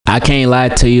I can't lie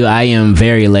to you. I am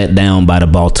very let down by the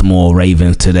Baltimore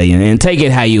Ravens today. And take it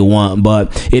how you want,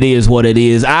 but it is what it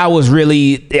is. I was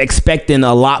really expecting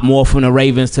a lot more from the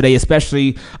Ravens today,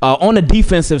 especially on the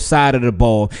defensive side of the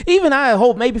ball. Even I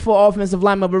hope maybe for offensive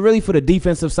linemen, but really for the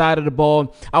defensive side of the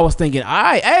ball, I was thinking, all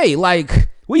right, hey, like,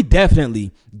 we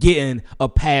definitely getting a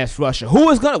pass rusher. Who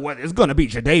is going to, whether it's going to be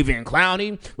Jadeveon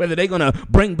Clowney, whether they're going to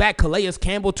bring back Calais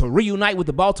Campbell to reunite with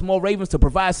the Baltimore Ravens to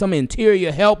provide some interior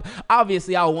help.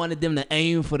 Obviously, I wanted them to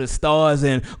aim for the stars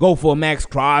and go for Max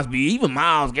Crosby, even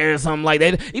Myles Garrett, something like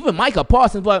that, even Micah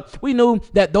Parsons, but we knew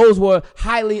that those were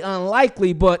highly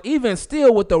unlikely. But even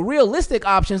still, with the realistic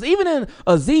options, even in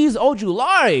Azeez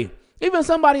Ojulari, even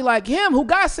somebody like him who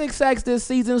got 6 sacks this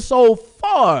season so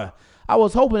far, I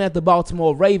was hoping that the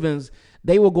Baltimore Ravens,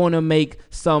 they were going to make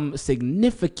some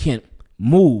significant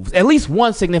moves, at least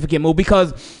one significant move,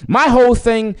 because my whole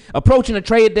thing approaching the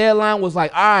trade deadline was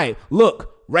like, all right,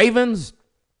 look, Ravens,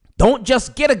 don't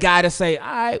just get a guy to say, all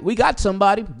right, we got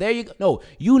somebody. There you go. No,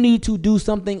 you need to do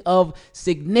something of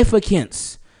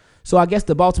significance. So I guess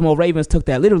the Baltimore Ravens took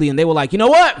that literally, and they were like, you know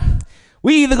what?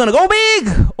 We either going to go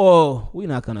big or we're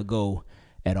not going to go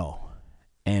at all.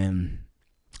 And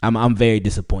I'm very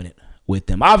disappointed with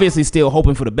them. Obviously still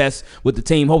hoping for the best with the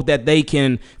team. Hope that they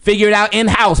can figure it out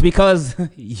in-house because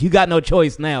you got no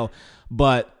choice now.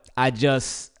 But I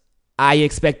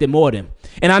expected more of them.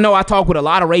 And I know I talked with a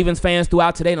lot of Ravens fans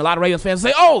throughout today, and a lot of Ravens fans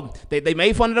say, oh, they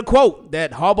made fun of the quote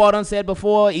that Harbaugh done said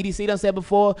before, EDC done said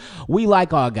before, we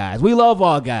like our guys. We love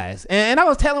our guys. And I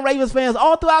was telling Ravens fans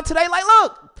all throughout today, like,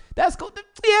 look, that's cool.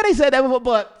 Yeah, they said that before,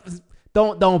 but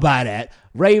don't buy that.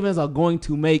 Ravens are going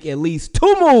to make at least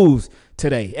 2 moves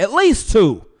today, at least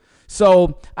 2.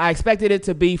 So I expected it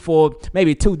to be for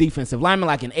maybe 2 defensive linemen,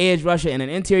 like an edge rusher and an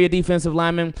interior defensive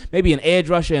lineman, maybe an edge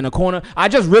rusher and a corner. I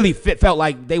just really felt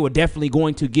like they were definitely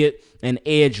going to get an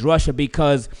edge rusher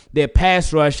because their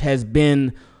pass rush has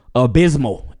been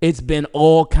abysmal. It's been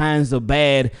all kinds of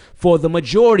bad for the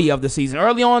majority of the season.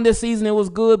 Early on this season, it was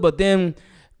good, but then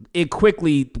it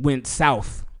quickly went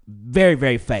south very,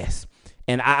 very fast.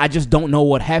 And I just don't know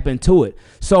what happened to it.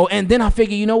 So, and then I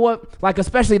figure, you know what? Like,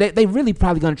 especially, they really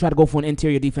probably going to try to go for an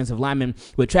interior defensive lineman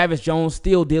with Travis Jones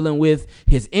still dealing with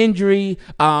his injury.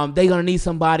 They're going to need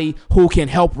somebody who can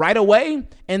help right away,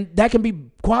 and that can be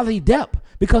quality depth.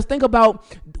 Because think about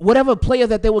whatever player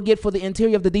that they will get for the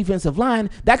interior of the defensive line,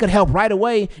 that could help right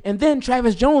away. And then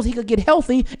Travis Jones, he could get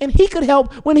healthy, and he could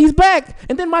help when he's back.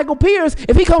 And then Michael Pierce,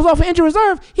 if he comes off injury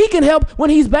reserve, he can help when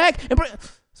he's back.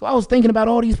 So I was thinking about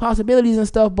all these possibilities and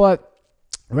stuff, but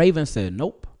Ravens said,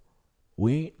 nope,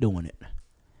 we ain't doing it.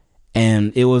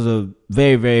 And it was a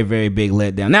very, very, very big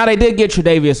letdown. Now, they did get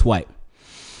Tre'Davious White.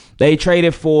 They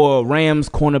traded for Rams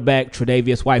cornerback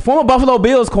Tre'Davious White, former Buffalo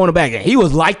Bills cornerback, and he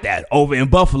was like that over in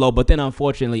Buffalo, but then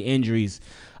unfortunately injuries,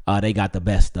 they got the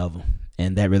best of him,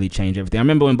 and that really changed everything. I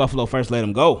remember when Buffalo first let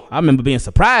him go. I remember being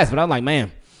surprised, but I was like,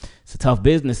 man, it's a tough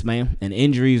business, man, and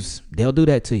injuries, they'll do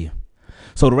that to you.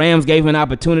 So the Rams gave him an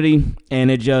opportunity,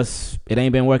 and it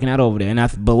ain't been working out over there. And I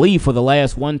believe for the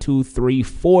last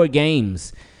 4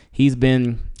 games, he's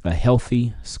been a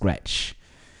healthy scratch.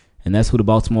 And that's who the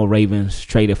Baltimore Ravens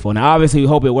traded for. Now, obviously, we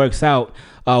hope it works out.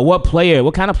 What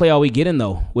kind of player are we getting,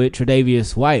 though, with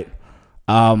Tre'Davious White?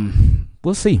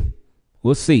 We'll see.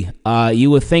 We'll see.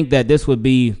 You would think that this would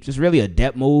be just really a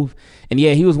depth move. And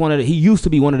yeah, he used to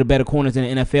be one of the better corners in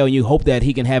the NFL, and you hope that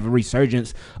he can have a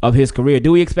resurgence of his career.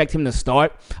 Do we expect him to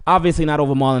start? Obviously not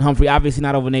over Marlon Humphrey, obviously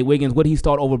not over Nate Wiggins. Would he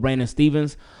start over Brandon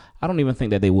Stevens? I don't even think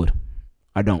that they would.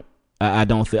 I don't.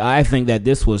 I think that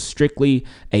this was strictly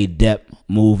a depth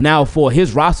move. Now, for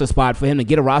his roster spot, for him to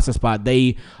get a roster spot,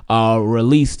 they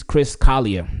released Chris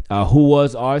Collier, who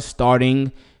was our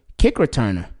starting kick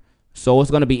returner. So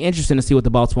it's going to be interesting to see what the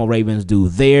Baltimore Ravens do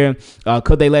there.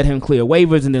 Could they let him clear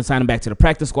waivers and then sign him back to the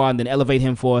practice squad and then elevate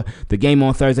him for the game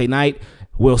on Thursday night?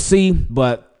 We'll see,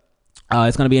 but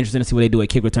it's going to be interesting to see what they do at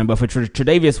kick return. But for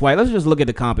Tre'Davious White, let's just look at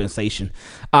the compensation.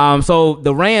 So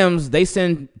the Rams, they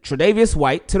send Tre'Davious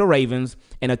White to the Ravens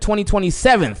in a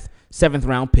 2027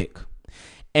 7th-round pick.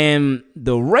 And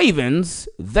the Ravens,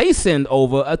 they send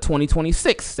over a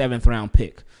 2026 7th-round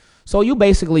pick. So you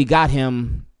basically got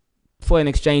him for an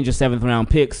exchange of 7th-round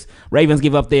picks. Ravens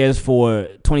give up theirs for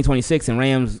 2026, and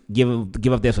Rams give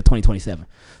up theirs for 2027.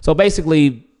 So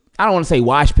basically, I don't want to say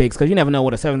wash picks because you never know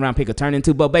what a 7th-round pick could turn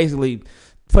into, but basically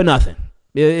for nothing.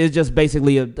 It's just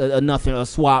basically a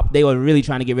swap. They were really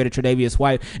trying to get rid of Tre'Davious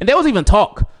White. And there was even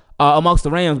talk amongst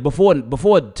the Rams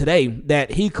before today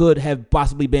that he could have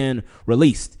possibly been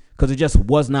released because it just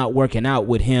was not working out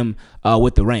with him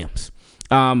with the Rams.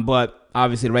 But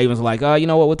obviously the Ravens were like, you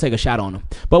know what, we'll take a shot on him.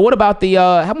 But what about the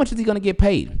how much is he going to get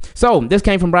paid? So this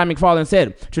came from Brian McFarland,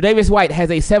 said Tre'Davious White has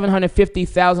a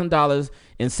 $750,000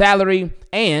 in salary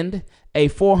and a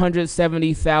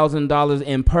 $470,000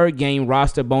 in per game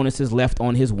roster bonuses left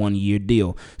on his 1-year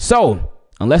deal. So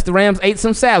unless the Rams ate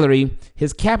some salary,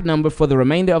 his cap number for the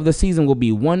remainder of the season will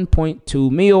be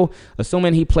 $1.2 million,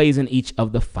 assuming he plays in each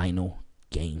of the final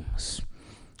games.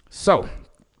 So,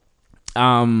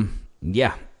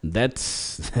 yeah,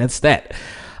 that's that.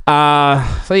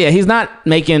 So yeah, he's not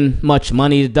making much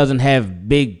money. It doesn't have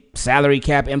big salary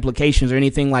cap implications or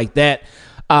anything like that.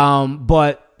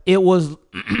 But it was,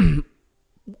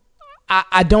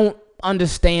 I don't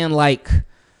understand like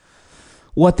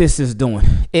what this is doing.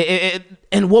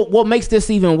 And what makes this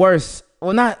even worse?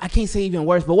 Well, I can't say even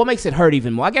worse, but what makes it hurt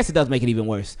even more? I guess it does make it even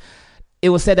worse. It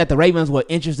was said that the Ravens were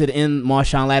interested in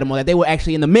Marshon Lattimore, that they were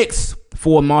actually in the mix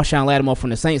for Marshon Lattimore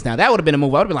from the Saints. Now, that would have been a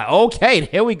move. I would have been like, okay,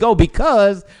 here we go,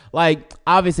 because, like,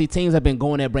 obviously teams have been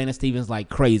going at Brandon Stephens like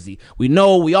crazy. We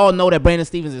all know that Brandon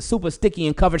Stephens is super sticky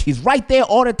in coverage. He's right there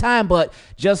all the time, but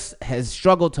just has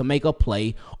struggled to make a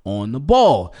play on the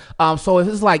ball. So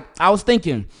it's like, I was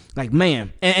thinking, like,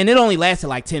 man, and it only lasted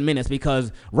like 10 minutes,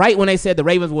 because right when they said the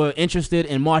Ravens were interested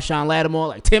in Marshon Lattimore,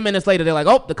 like 10 minutes later, they're like,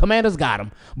 oh, the Commanders got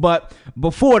him. But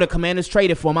before the Commanders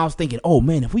traded for him, I was thinking, oh,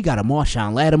 man, if we got a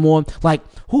Marshon Lattimore, like,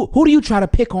 who do you try to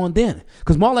pick on then?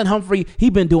 Because Marlon Humphrey, he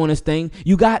been doing his thing.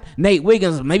 You got Nate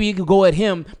Wiggins. Maybe you could go at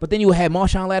him, but then you would have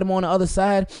Marshon Lattimore on the other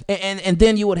side, and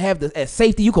then you would have at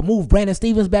safety. You could move Brandon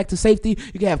Stephens back to safety.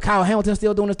 You could have Kyle Hamilton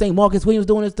still doing his thing. Marcus Williams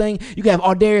doing his thing. You could have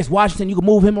Ardarius Washington. You could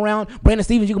move him around. Brandon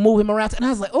Stephens, you can move him around. And I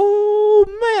was like, oh,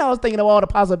 man, I was thinking of all the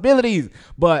possibilities.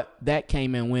 But that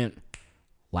came and went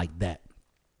like that,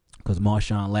 because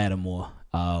Marshon Lattimore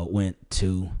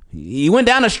he went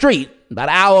down the street about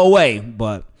an hour away,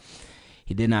 but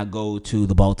he did not go to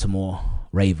the Baltimore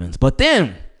Ravens. But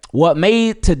then what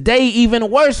made today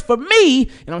even worse for me,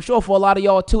 and I'm sure for a lot of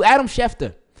y'all too, Adam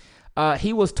Schefter.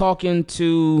 He was talking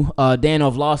to Dan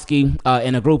Orlovsky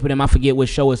in a group of them. I forget which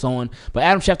show it's on, but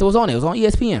Adam Schefter was on it. It was on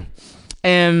ESPN.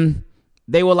 And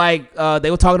they were like, they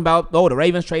were talking about, the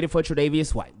Ravens traded for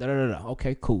Tre'Davious White.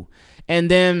 Okay, cool. And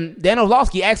then Dan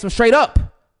Orlovsky asked him straight up,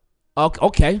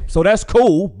 okay, so that's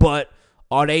cool, but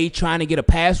are they trying to get a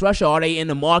pass rusher? Are they in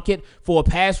the market for a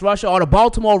pass rusher? Are the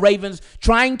Baltimore Ravens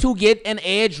trying to get an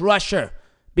edge rusher?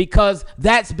 Because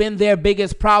that's been their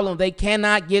biggest problem. They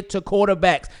cannot get to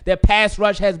quarterbacks. Their pass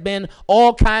rush has been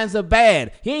all kinds of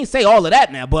bad. He ain't say all of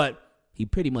that now, but he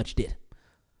pretty much did.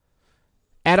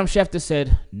 Adam Schefter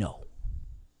said, no.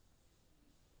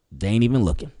 They ain't even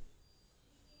looking.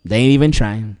 They ain't even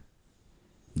trying.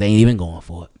 They ain't even going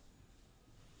for it.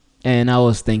 And I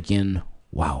was thinking,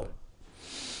 wow.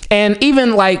 And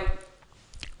even like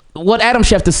what Adam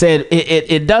Schefter said,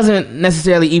 it doesn't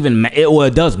necessarily even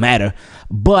it does matter.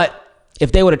 But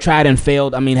if they would have tried and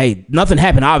failed, I mean, hey, nothing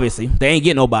happened, obviously. They ain't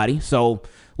get nobody. So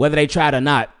whether they tried or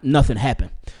not, nothing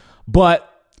happened. But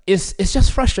it's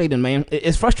just frustrating, man.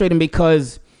 It's frustrating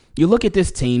because you look at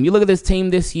this team. You look at this team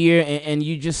this year, and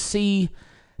you just see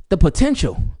the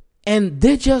potential. And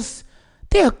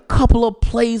they're a couple of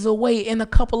plays away and a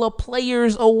couple of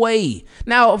players away.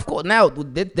 Now, of course,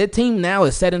 their team now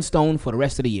is set in stone for the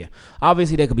rest of the year.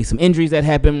 Obviously, there could be some injuries that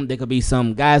happen. There could be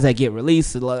some guys that get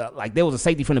released. Like there was a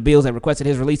safety from the Bills that requested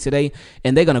his release today,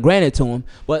 and they're going to grant it to him.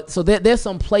 But so there's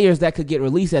some players that could get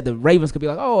released that the Ravens could be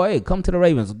like, oh, hey, come to the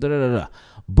Ravens.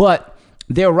 But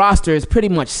their roster is pretty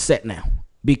much set now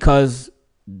because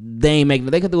they ain't making.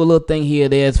 They could do a little thing here or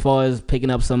there as far as picking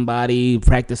up somebody,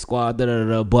 practice squad,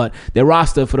 but their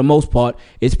roster for the most part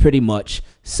is pretty much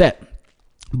set.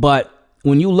 But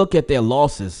when you look at their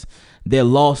losses, they're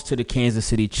lost to the Kansas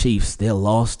City Chiefs, they're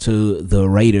lost to the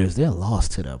Raiders, they're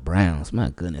lost to the Browns. My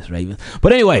goodness, Ravens.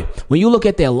 But anyway, when you look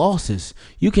at their losses,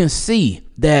 you can see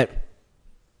that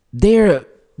they're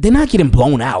not getting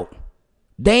blown out.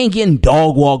 They ain't getting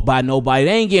dog walked by nobody.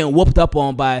 They ain't getting whooped up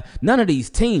on by none of these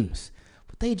teams.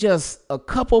 They just a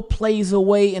couple plays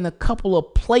away and a couple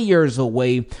of players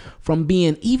away from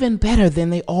being even better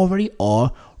than they already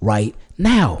are right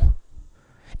now.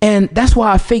 And that's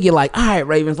why I figure, like, all right,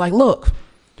 Ravens, like, look,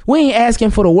 we ain't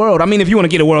asking for the world. I mean, if you want to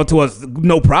get the world to us,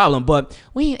 no problem. But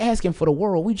we ain't asking for the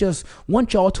world. We just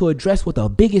want y'all to address what the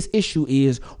biggest issue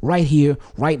is right here,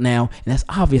 right now. And that's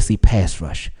obviously pass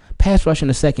rush. Pass rush in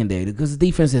the secondary, because the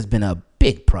defense has been a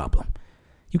big problem.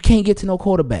 You can't get to no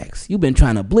quarterbacks. You've been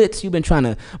trying to blitz. You've been trying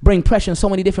to bring pressure in so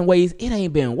many different ways. It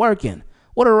ain't been working.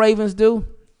 What do the Ravens do?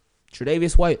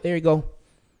 Tre'Davious White. There you go.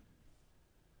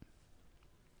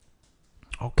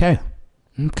 Okay.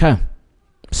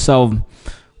 So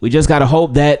we just got to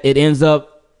hope that it ends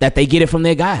up that they get it from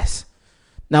their guys.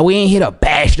 Now, we ain't here to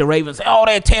bash the Ravens, say, oh,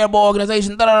 they're a terrible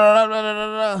organization,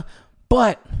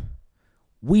 but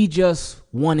we just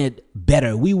wanted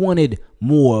better. We wanted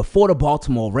more for the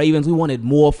Baltimore Ravens. We wanted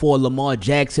more for Lamar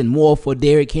Jackson, more for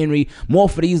Derrick Henry, more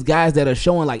for these guys that are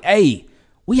showing like, hey,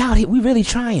 we out here, we really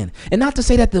trying. And not to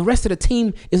say that the rest of the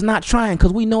team is not trying,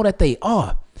 because we know that they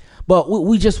are. But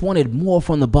we just wanted more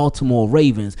from the Baltimore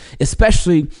Ravens,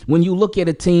 especially when you look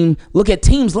at teams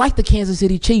like the Kansas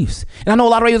City Chiefs. And I know a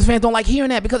lot of Ravens fans don't like hearing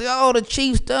that because, the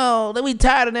Chiefs, we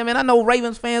tired of them. And I know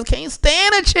Ravens fans can't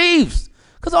stand the Chiefs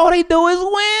because all they do is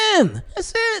win.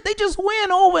 That's it. They just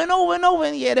win over and over and over.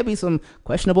 And yeah, there'll be some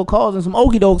questionable calls and some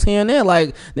okie dokes here and there,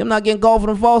 like them not getting called for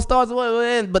them false starts.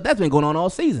 But that's been going on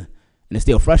all season. And it's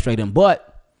still frustrating.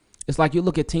 But it's like you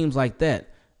look at teams like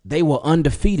that. They were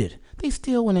undefeated. They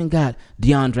still went and got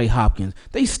DeAndre Hopkins.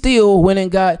 They still went and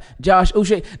got Josh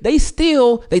Uche.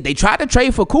 They tried to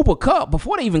trade for Cooper Kupp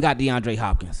before they even got DeAndre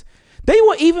Hopkins. They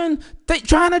were even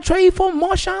trying to trade for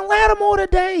Marshawn Lattimore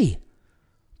today.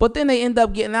 But then they end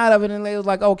up getting out of it, and they was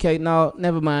like, okay, no,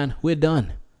 never mind, we're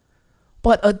done.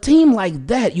 But a team like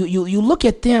that, you look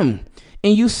at them,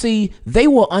 and you see they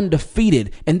were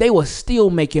undefeated, and they were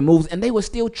still making moves, and they were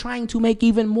still trying to make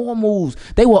even more moves.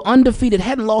 They were undefeated,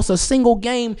 hadn't lost a single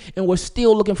game, and were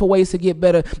still looking for ways to get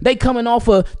better. They coming off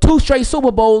of 2 straight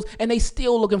Super Bowls, and they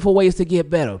still looking for ways to get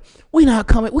better. We're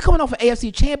coming off an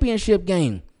AFC Championship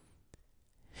game.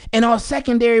 And our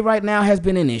secondary right now has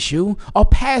been an issue. Our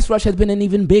pass rush has been an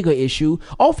even bigger issue.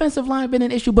 Offensive line has been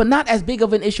an issue, but not as big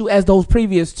of an issue as those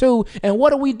previous two. And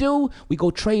what do? We go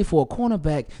trade for a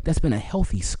cornerback that's been a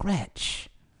healthy scratch.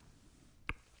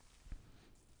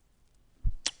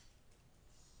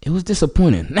 It was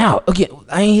disappointing. Now, again,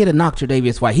 I ain't here to knock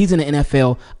Tre'Davious White. He's in the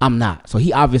NFL. I'm not. So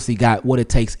he obviously got what it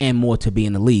takes and more to be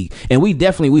in the league. And we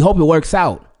hope it works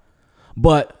out.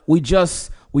 But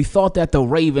we thought that the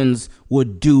Ravens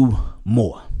would do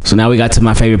more. So now we got to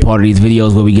my favorite part of these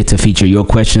videos where we get to feature your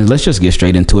questions. Let's just get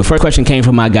straight into it. First question came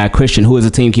from my guy Christian, who is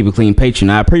a Team Keep It Clean patron.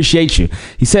 I appreciate you.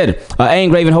 He said, hey,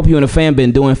 Ingraven, hope you and the fam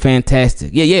been doing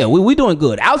fantastic. Yeah, we doing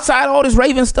good. Outside all this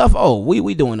Raven stuff,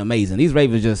 we doing amazing. These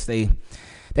Ravens just, they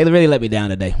really let me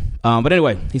down today. But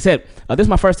anyway, he said, this is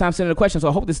my first time sending a question, so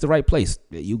I hope this is the right place.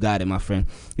 You got it, my friend.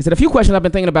 He said, a few questions I've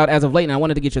been thinking about as of late, and I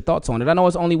wanted to get your thoughts on it. I know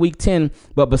it's only week 10,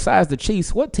 but besides the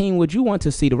Chiefs, what team would you want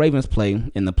to see the Ravens play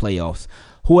in the playoffs?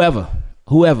 Whoever,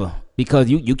 because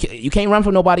you can't run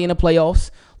from nobody in the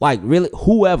playoffs. Like, really,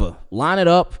 whoever. Line it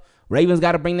up. Ravens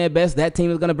got to bring their best. That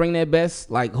team is going to bring their best.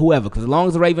 Like, whoever, because as long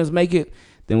as the Ravens make it,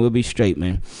 then we'll be straight,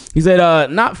 man. He said,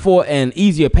 not for an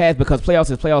easier path because playoffs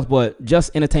is playoffs, but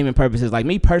just entertainment purposes. Like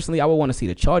me personally, I would want to see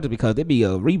the Chargers because it'd be a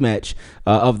rematch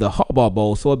of the Harbaugh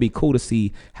Bowl, so it'd be cool to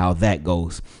see how that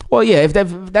goes. Well, yeah, if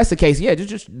that's the case, yeah,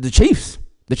 just the Chiefs.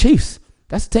 The Chiefs.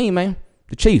 That's the team, man.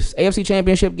 The Chiefs. AFC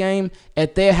Championship game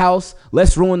at their house.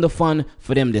 Let's ruin the fun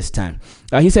for them this time.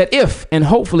 He said, if, and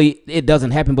hopefully it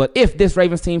doesn't happen, but if this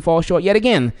Ravens team falls short yet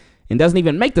again, and doesn't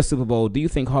even make the Super Bowl, do you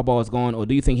think Harbaugh is gone, or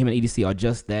do you think him and EDC are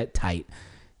just that tight?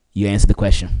 You answered the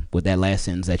question with that last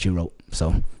sentence that you wrote.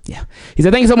 So, yeah. He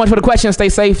said, thank you so much for the question. Stay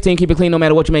safe. Team, keep it clean no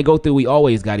matter what you may go through. We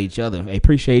always got each other. I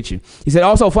appreciate you. He said,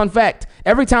 also, fun fact,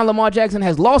 every time Lamar Jackson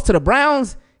has lost to the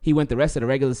Browns, he went the rest of the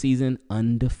regular season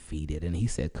undefeated. And he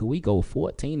said, could we go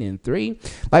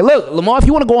 14-3? Like, look, Lamar, if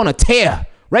you want to go on a tear,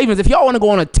 Ravens, if y'all want to go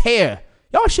on a tear,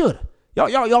 y'all should.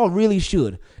 Y'all really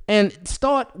should. And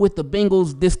start with the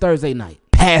Bengals this Thursday night.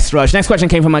 Pass rush. Next question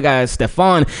came from my guy,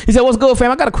 Stephan. He said, what's good,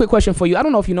 fam? I got a quick question for you. I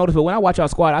don't know if you noticed, but when I watch our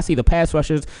squad, I see the pass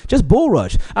rushers just bull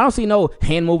rush. I don't see no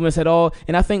hand movements at all,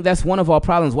 and I think that's one of our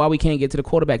problems why we can't get to the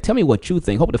quarterback. Tell me what you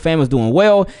think. Hope the fam is doing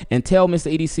well, and tell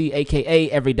Mr. EDC, a.k.a.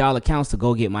 Every Dollar Counts, to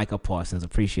go get Micah Parsons.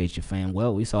 Appreciate you, fam.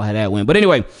 Well, we saw how that went. But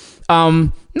anyway,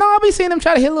 no, I'll be seeing him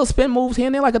try to hit little spin moves here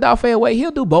and there like a dog fairway.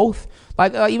 He'll do both.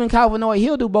 Like even Calvin Noy,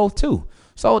 he'll do both too.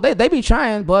 So they be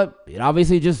trying, but it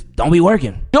obviously just don't be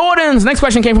working. Jordan's next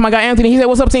question came from my guy Anthony. He said,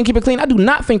 what's up, team? Keep it clean. I do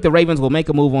not think the Ravens will make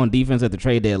a move on defense at the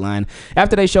trade deadline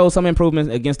after they show some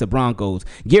improvements against the Broncos.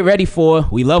 Get ready for,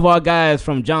 we love our guys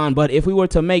from John, but if we were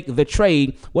to make the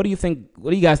trade, what do you think?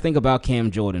 What do you guys think about Cam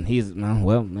Jordan? He's,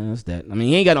 well, that's that. I mean,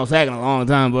 he ain't got no sack in a long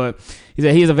time, but he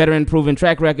said he's a veteran proven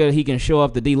track record. He can show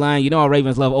off the D-line. You know our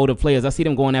Ravens love older players. I see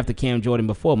them going after Cam Jordan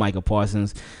before Micah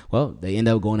Parsons. Well, they end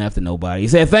up going after nobody. He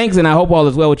said, thanks, and I hope all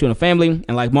is well with you and the family.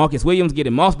 And like Marcus Williams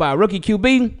getting mossed by a rookie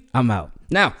QB, I'm out.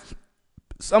 Now,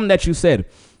 something that you said.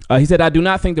 He said, I do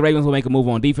not think the Ravens will make a move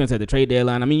on defense at the trade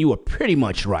deadline. I mean, you were pretty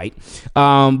much right.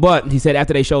 But he said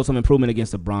after they showed some improvement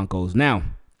against the Broncos. Now,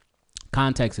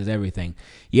 context is everything.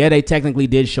 Yeah, they technically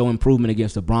did show improvement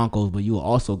against the Broncos, but you were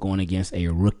also going against a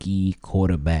rookie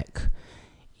quarterback.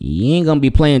 you ain't going to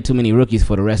be playing too many rookies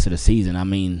for the rest of the season. I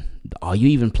mean, are you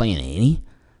even playing any?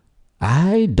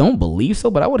 I don't believe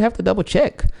so, but I would have to double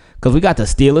check because we got the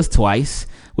Steelers twice.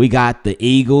 We got the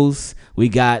Eagles. We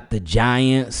got the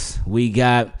Giants. We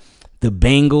got the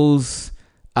Bengals.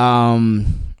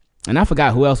 And I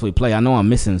forgot who else we play. I know I'm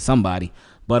missing somebody.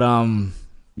 But,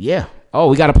 yeah. Oh,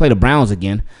 we got to play the Browns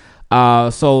again.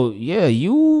 So, yeah, I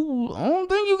don't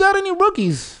think you got any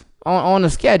rookies on the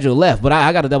schedule left. But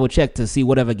I got to double check to see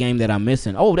whatever game that I'm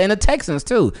missing. Oh, and the Texans,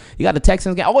 too. You got the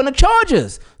Texans game. Oh, and the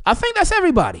Chargers. I think that's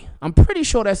everybody. I'm pretty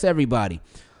sure that's everybody.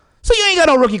 So you ain't got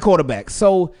no rookie quarterback.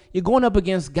 So you're going up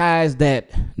against guys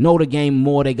that know the game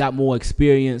more. They got more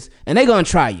experience. And they're going to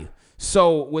try you.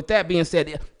 So with that being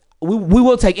said, we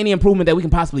will take any improvement that we can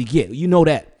possibly get. You know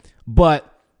that.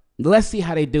 But let's see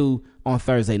how they do on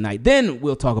Thursday night. Then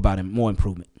we'll talk about more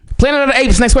improvement. Planet of the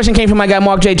Apes. Next question came from my guy,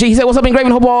 Marc JG. He said, what's up,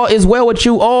 Ingraven? Hope all is well with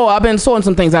you. Oh, I've been sorting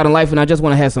some things out in life, and I just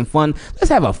want to have some fun. Let's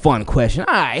have a fun question.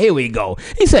 All right, here we go.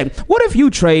 He said, what if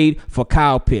you trade for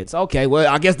Kyle Pitts? Okay,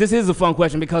 well, I guess this is a fun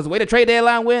question because the way the trade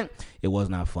deadline went, it was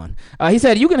not fun. He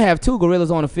said, you can have two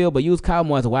gorillas on the field, but use Kyle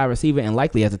more as a wide receiver and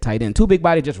likely as a tight end. Two big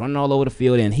bodies just running all over the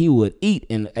field, and he would eat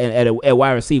at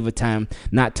wide receiver time,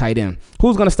 not tight end.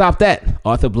 Who's going to stop that?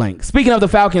 Arthur Blank. Speaking of the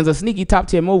Falcons, a sneaky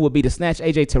top-tier move would be to snatch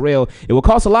A.J. Terrell. It would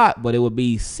cost a lot, but it would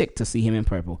be sick to see him in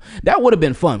purple. That would have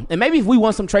been fun. And maybe if we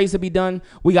want some trades to be done,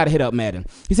 we got to hit up Madden.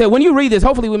 He said, when you read this,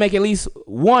 hopefully we make at least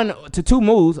 1 to 2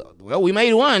 moves. Well, we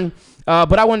made one.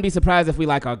 But I wouldn't be surprised if we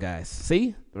like our guys.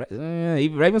 See?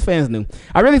 Ravens fans knew.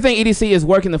 I really think EDC is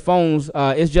working the phones.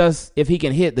 It's just if he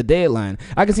can hit the deadline.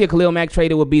 I can see a Khalil Mack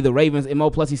trade. It would be the Ravens. MO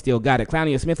plus he still got it.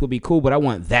 Clowney or Smith would be cool, but I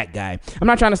want that guy. I'm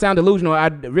not trying to sound delusional. I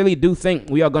really do think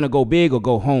we are going to go big or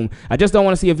go home. I just don't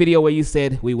want to see a video where you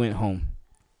said we went home.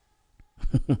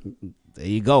 There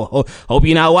you go. Hope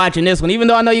you're not watching this one, even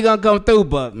though I know you're going to come through,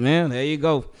 but, man, there you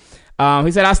go.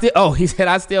 He said,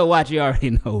 I still watch. You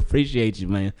already know. Appreciate you,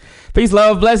 man. Peace,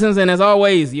 love, blessings, and as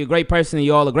always, you're a great person and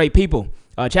you all are great people.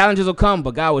 Challenges will come,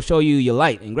 but God will show you your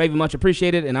light. Ingraven, much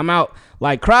appreciated, and I'm out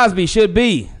like Crosby should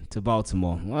be to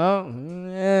Baltimore. Well,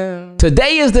 yeah.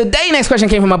 Today is the day. Next question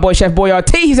came from my boy, Chef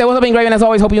Boyartee. He said, what's up, Ingraven? As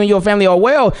always, hope you and your family are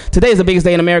well. Today is the biggest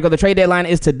day in America. The trade deadline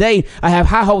is today. I have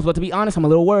high hopes, but to be honest, I'm a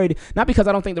little worried. Not because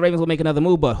I don't think the Ravens will make another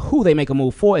move, but who they make a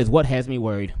move for is what has me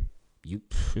worried.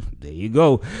 There you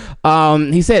go.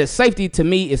 He said safety to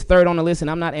me is third on the list,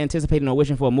 and I'm not anticipating or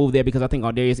wishing for a move there because I think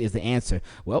Ardarius is the answer.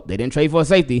 Well, they didn't trade for a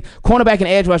safety. Cornerback and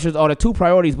edge rushers are the two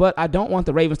priorities, but I don't want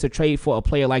the Ravens to trade for a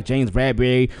player like James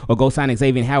Bradbury or go sign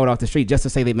Xavier Howard off the street just to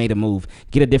say they made a move.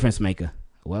 Get a difference maker.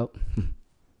 Well,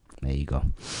 there you go.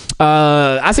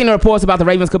 I seen the reports about the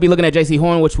Ravens could be looking at J.C.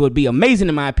 Horn, which would be amazing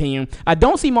in my opinion. I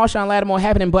don't see Marshawn Lattimore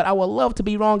happening, but I would love to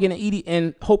be wrong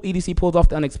and hope EDC pulls off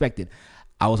the unexpected.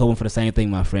 I was hoping for the same thing,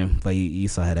 my friend, but you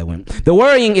saw how that went. The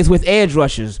worrying is with edge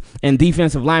rushers and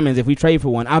defensive linemen if we trade for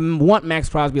one. I want Max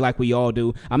Crosby like we all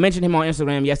do. I mentioned him on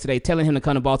Instagram yesterday, telling him to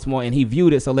come to Baltimore, and he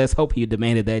viewed it, so let's hope he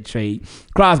demanded that trade.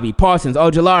 Crosby, Parsons,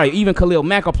 Ojulari, even Khalil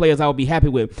Mack are players I would be happy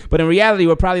with. But in reality,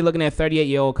 we're probably looking at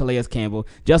 38-year-old Calais Campbell,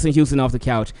 Justin Houston off the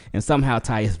couch, and somehow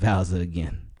Tyus Bowser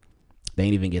again. They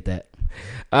ain't even get that.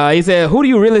 He said, who do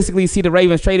you realistically see the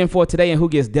Ravens trading for today and who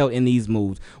gets dealt in these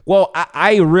moves? Well,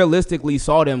 I realistically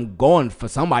saw them going for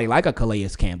somebody like a Calais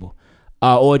Campbell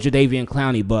or Jadeveon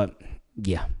Clowney, but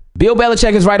yeah. Bill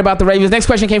Belicheck is right about the Ravens. Next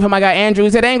question came from my guy Andrew. He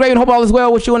said, hey, Ingraven, hope all is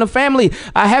well with you and the family.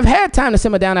 I have had time to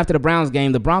simmer down after the Browns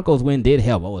game. The Broncos win did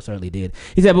help. Oh, it certainly did.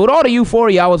 He said, but with all the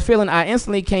euphoria I was feeling, I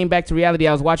instantly came back to reality.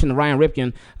 I was watching the Ryan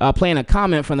Ripken playing a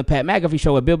comment from the Pat McAfee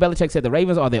show where Bill Belichick said the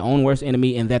Ravens are their own worst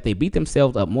enemy and that they beat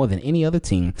themselves up more than any other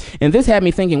team. And this had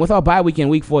me thinking, with our bye week in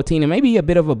week 14 and maybe a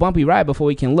bit of a bumpy ride before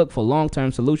we can look for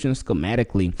long-term solutions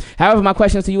schematically. However, my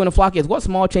question to you and the flock is, what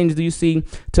small changes do you see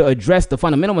to address the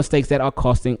fundamental mistakes that are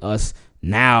costing us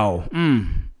now?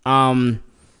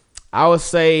 I would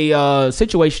say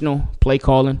situational play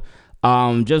calling,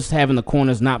 just having the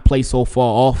corners not play so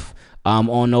far off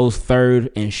on those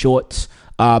third and shorts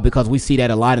because we see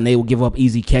that a lot and they will give up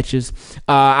easy catches.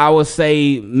 I would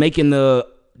say making the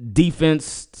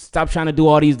defense stop trying to do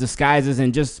all these disguises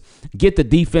and just get the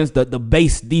defense, the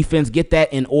base defense, get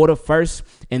that in order first.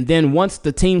 And then once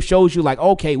the team shows you like,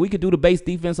 okay, we could do the base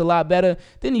defense a lot better,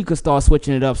 then you could start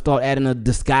switching it up, start adding the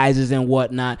disguises and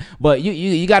whatnot. But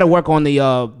you got to work on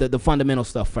the fundamental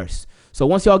stuff first. So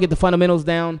once y'all get the fundamentals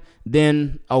down,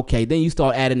 then okay, then you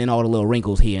start adding in all the little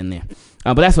wrinkles here and there.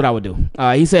 But that's what I would do.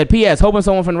 He said, P.S. hoping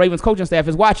someone from the Ravens coaching staff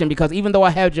is watching because even though I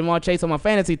have Jamar Chase on my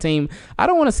fantasy team, I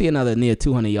don't want to see another near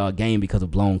 200-yard game because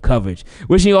of blown coverage.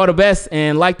 Wishing you all the best,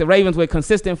 and like the Ravens with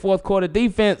consistent fourth quarter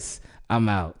defense, I'm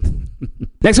out.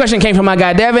 Next question came from my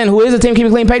guy Deven, who is a Team Keep It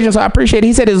Clean patron, so I appreciate it.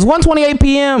 He said it's 1:28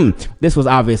 p.m. This was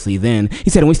obviously then.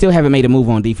 He said, and we still haven't made a move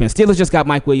on defense. Steelers just got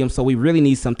Mike Williams, so we really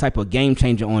need some type of game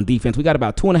changer on defense. We got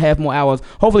about 2.5 more hours.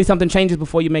 Hopefully something changes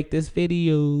before you make this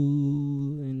video.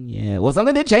 And yeah, well,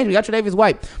 something did change. We got Tre'Davious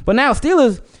White. But now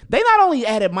Steelers, they not only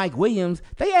added Mike Williams,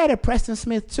 they added Preston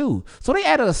Smith too. So they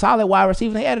added a solid wide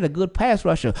receiver. They added a good pass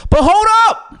rusher. But hold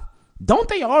up. Don't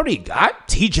they already got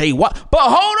TJ Watt? But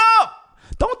hold up.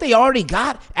 Don't they already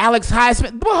got Alex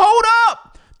Highsmith? But hold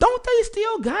up. Don't they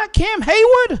still got Cam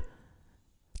Hayward?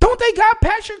 Don't they got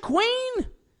Patrick Queen?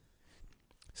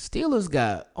 Steelers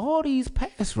got all these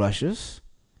pass rushers,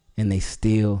 and they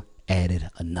still added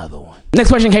another one. Next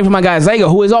question came from my guy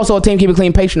Zlager, who is also a Team Keep It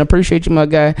Clean patron. Appreciate you, my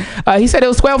guy. He said it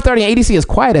was 12:30 and ADC is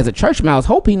quiet as a church mouse.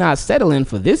 Hope he not settling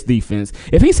for this defense.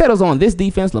 If he settles on this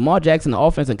defense, Lamar Jackson, the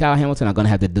offense, and Kyle Hamilton are going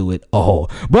to have to do it all.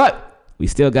 But we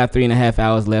still got 3.5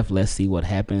 hours left. Let's see what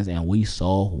happens. And we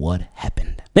saw what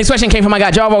happened. Next question came from my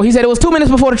guy Jarvo. He said it was 2 minutes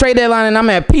before the trade deadline, and I'm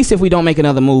at peace if we don't make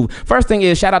another move. First thing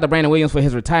is, shout out to Brandon Williams for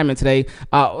his retirement today.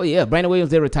 Oh yeah, Brandon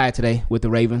Williams did retire today with the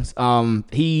Ravens.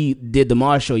 He did the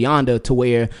Marshall yonder to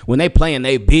where when they playing,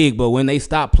 they big, but when they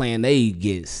stop playing, they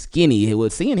get skinny. It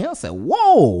was seeing him, said,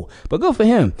 whoa, but good for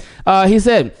him. He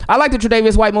said, I like the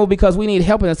Tre'Davious White move because we need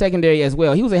help in the secondary as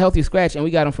well. He was a healthy scratch, and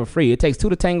we got him for free. It takes 2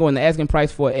 to tango, and the asking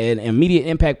price for an immediate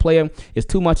impact player is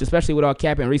too much, especially with our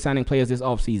cap and re-signing players this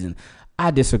offseason. I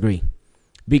disagree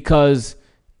because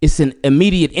it's an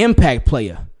immediate impact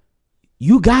player.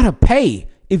 You got to pay.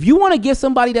 If you want to get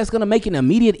somebody that's going to make an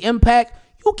immediate impact,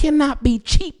 you cannot be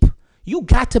cheap. You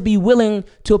got to be willing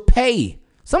to pay.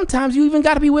 Sometimes you even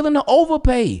got to be willing to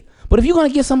overpay. But if you're going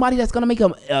to get somebody that's going to make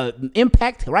an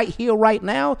impact right here, right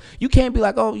now, you can't be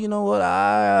like, oh, you know what?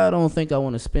 I don't think I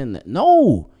want to spend that.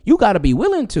 No, you got to be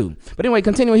willing to. But anyway,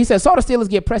 continuing, he says, saw the Steelers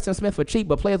get Preston Smith for cheap,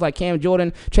 but players like Cam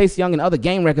Jordan, Chase Young, and other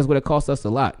game records would have cost us a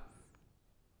lot.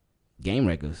 Game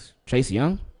records? Chase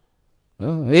Young?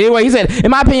 Well, anyway, he said,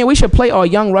 in my opinion, we should play our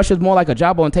young rushers more like a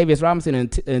Jarvo and Tavius Robinson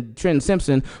and Trenton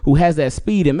Simpson, who has that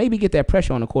speed, and maybe get that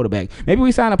pressure on the quarterback. Maybe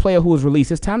we sign a player who is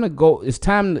released. It's time to go. It's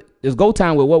go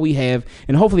time with what we have,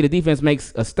 and hopefully the defense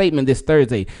makes a statement this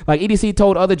Thursday. Like EDC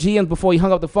told other GMs before he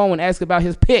hung up the phone and asked about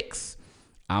his picks.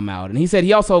 I'm out. And he said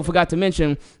he also forgot to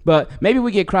mention, but maybe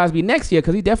we get Crosby next year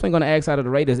because he's definitely going to ask out of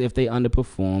the Raiders if they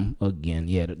underperform again.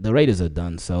 Yeah, the Raiders are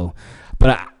done. So,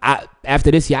 but I after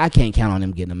this year, I can't count on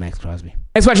them getting a Max Crosby.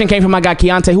 Next question came from my guy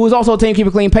Keyonte, who is also a Team Keep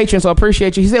It Clean patron, so I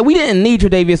appreciate you. He said, we didn't need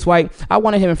Tre'Davious White. I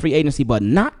wanted him in free agency, but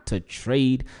not to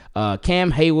trade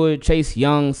Cam Hayward, Chase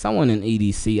Young, someone in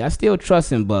EDC. I still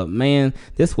trust him, but man,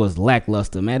 this was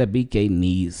lackluster. Matabike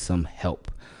needs some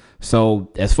help.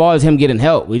 So as far as him getting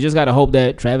help, we just got to hope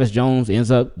that Travis Jones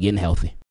ends up getting healthy.